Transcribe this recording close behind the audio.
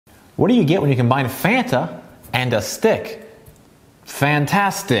What do you get when you combine Fanta and a stick?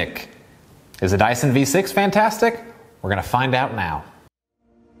 Fantastic! Is the Dyson V6 fantastic? We're going to find out now.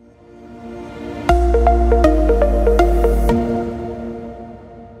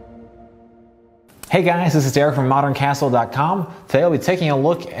 Hey guys, this is Derek from ModernCastle.com. Today I'll be taking a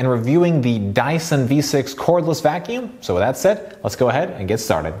look and reviewing the Dyson V6 cordless vacuum. So with that said, let's go ahead and get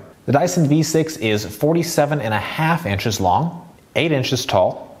started. The Dyson V6 is 47.5 inches long, 8 inches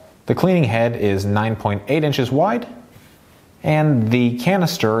tall. The cleaning head is 9.8 inches wide, and the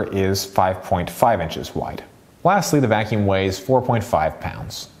canister is 5.5 inches wide. Lastly, the vacuum weighs 4.5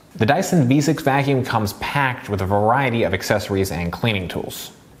 pounds. The Dyson V6 vacuum comes packed with a variety of accessories and cleaning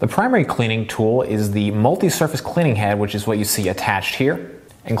tools. The primary cleaning tool is the multi-surface cleaning head, which is what you see attached here.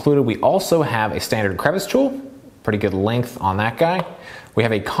 Included, we also have a standard crevice tool, pretty good length on that guy. We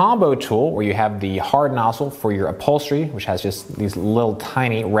have a combo tool where you have the hard nozzle for your upholstery, which has just these little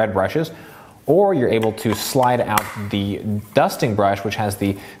tiny red brushes, or you're able to slide out the dusting brush, which has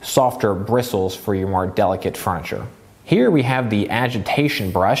the softer bristles for your more delicate furniture. Here we have the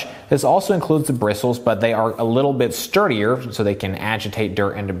agitation brush. This also includes the bristles, but they are a little bit sturdier so they can agitate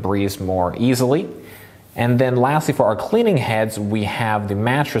dirt and debris more easily. And then lastly, for our cleaning heads, we have the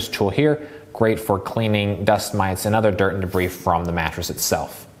mattress tool here, great for cleaning dust mites and other dirt and debris from the mattress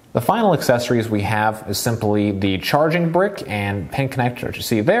itself. The final accessories we have is simply the charging brick and pin connector that you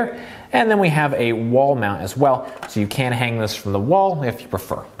see there, and then we have a wall mount as well, so you can hang this from the wall if you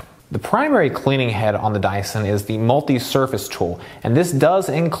prefer. The primary cleaning head on the Dyson is the multi-surface tool, and this does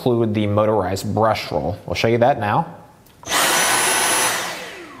include the motorized brush roll. We'll show you that now.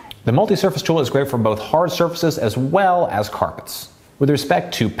 The multi-surface tool is great for both hard surfaces as well as carpets. With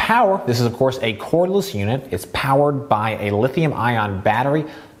respect to power, this is of course a cordless unit. It's powered by a lithium-ion battery,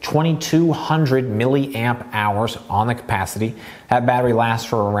 2200 milliamp hours on the capacity. That battery lasts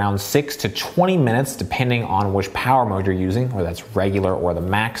for around 6 to 20 minutes depending on which power mode you're using, whether that's regular or the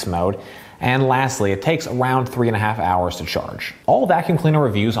max mode. And lastly, it takes around 3.5 hours to charge. All vacuum cleaner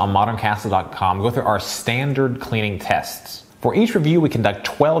reviews on moderncastle.com go through our standard cleaning tests. For each review, we conduct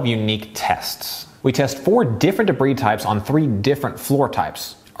 12 unique tests. We test 4 different debris types on 3 different floor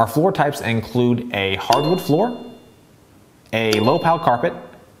types. Our floor types include a hardwood floor, a low pile carpet,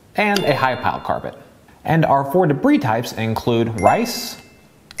 and a high pile carpet. And our 4 debris types include rice,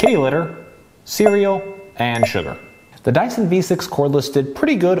 kitty litter, cereal, and sugar. The Dyson V6 cordless did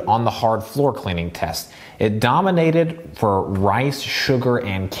pretty good on the hard floor cleaning test. It dominated for rice, sugar,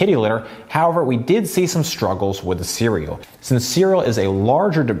 and kitty litter. However, we did see some struggles with the cereal. Since cereal is a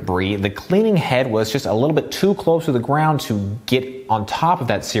larger debris, the cleaning head was just a little bit too close to the ground to get on top of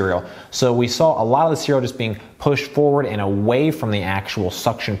that cereal. So we saw a lot of the cereal just being pushed forward and away from the actual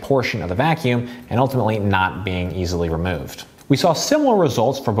suction portion of the vacuum and ultimately not being easily removed. We saw similar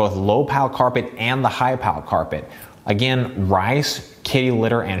results for both low pile carpet and the high pile carpet. Again, rice, kitty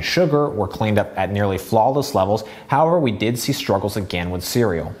litter, and sugar were cleaned up at nearly flawless levels. However, we did see struggles again with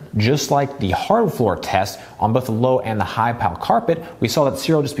cereal. Just like the hard floor test, on both the low and the high pile carpet, we saw that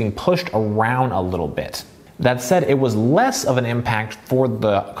cereal just being pushed around a little bit. That said, it was less of an impact for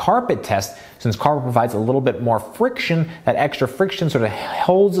the carpet test, since carpet provides a little bit more friction. That extra friction sort of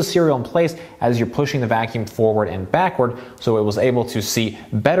holds the cereal in place as you're pushing the vacuum forward and backward, so it was able to see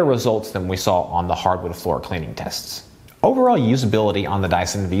better results than we saw on the hardwood floor cleaning tests. Overall usability on the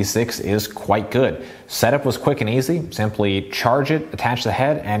Dyson V6 is quite good. Setup was quick and easy. Simply charge it, attach the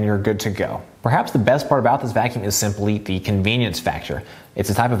head, and you're good to go. Perhaps the best part about this vacuum is simply the convenience factor. It's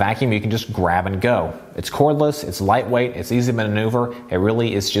the type of vacuum you can just grab and go. It's cordless, it's lightweight, it's easy to maneuver. It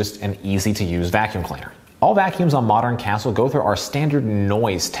really is just an easy to use vacuum cleaner. All vacuums on Modern Castle go through our standard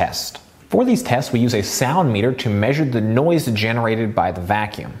noise test. For these tests, we use a sound meter to measure the noise generated by the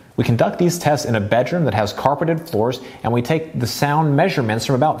vacuum. We conduct these tests in a bedroom that has carpeted floors, and we take the sound measurements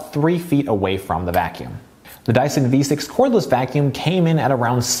from about 3 feet away from the vacuum. The Dyson V6 cordless vacuum came in at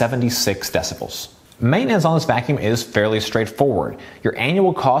around 76 decibels. Maintenance on this vacuum is fairly straightforward. Your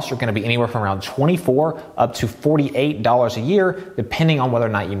annual costs are going to be anywhere from around $24 up to $48 a year, depending on whether or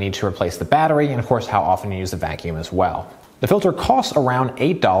not you need to replace the battery and of course how often you use the vacuum as well. The filter costs around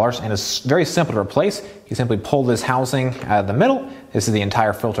 $8 and is very simple to replace. You simply pull this housing out of the middle. This is the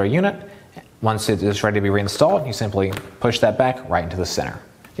entire filter unit. Once it is ready to be reinstalled, you simply push that back right into the center.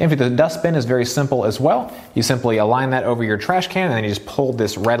 To empty the dustbin is very simple as well. You simply align that over your trash can and then you just pull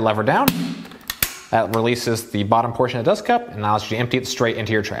this red lever down. That releases the bottom portion of the dust cup and allows you to empty it straight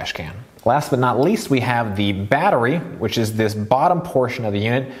into your trash can. Last but not least, we have the battery, which is this bottom portion of the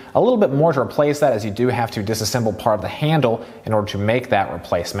unit. A little bit more to replace that, as you do have to disassemble part of the handle in order to make that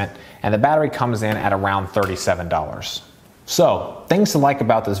replacement. And the battery comes in at around $37. So, things to like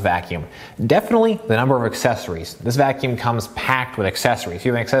about this vacuum. Definitely the number of accessories. This vacuum comes packed with accessories.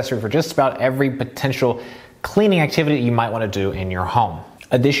 You have an accessory for just about every potential cleaning activity you might want to do in your home.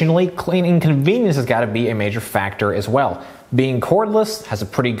 Additionally, cleaning convenience has got to be a major factor as well. Being cordless has a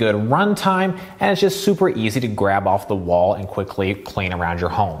pretty good run time, and it's just super easy to grab off the wall and quickly clean around your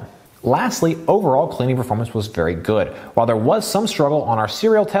home. Lastly, overall cleaning performance was very good. While there was some struggle on our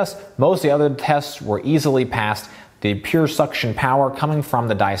serial test, most of the other tests were easily passed. The pure suction power coming from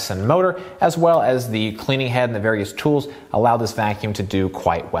the Dyson motor, as well as the cleaning head and the various tools, allowed this vacuum to do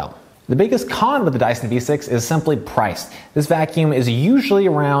quite well. The biggest con with the Dyson V6 is simply price. This vacuum is usually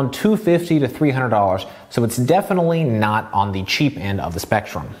around $250 to $300, so it's definitely not on the cheap end of the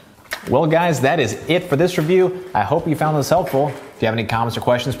spectrum. Well guys, that is it for this review. I hope you found this helpful. If you have any comments or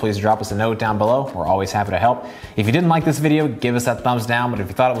questions, please drop us a note down below. We're always happy to help. If you didn't like this video, give us that thumbs down, but if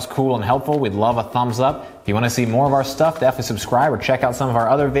you thought it was cool and helpful, we'd love a thumbs up. If you want to see more of our stuff, definitely subscribe or check out some of our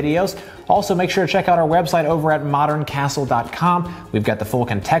other videos. Also, make sure to check out our website over at moderncastle.com. We've got the full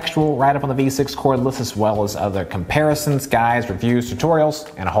contextual right up on the V6 cordless, as well as other comparisons, guides, reviews,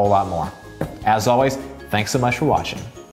 tutorials, and a whole lot more. As always, thanks so much for watching.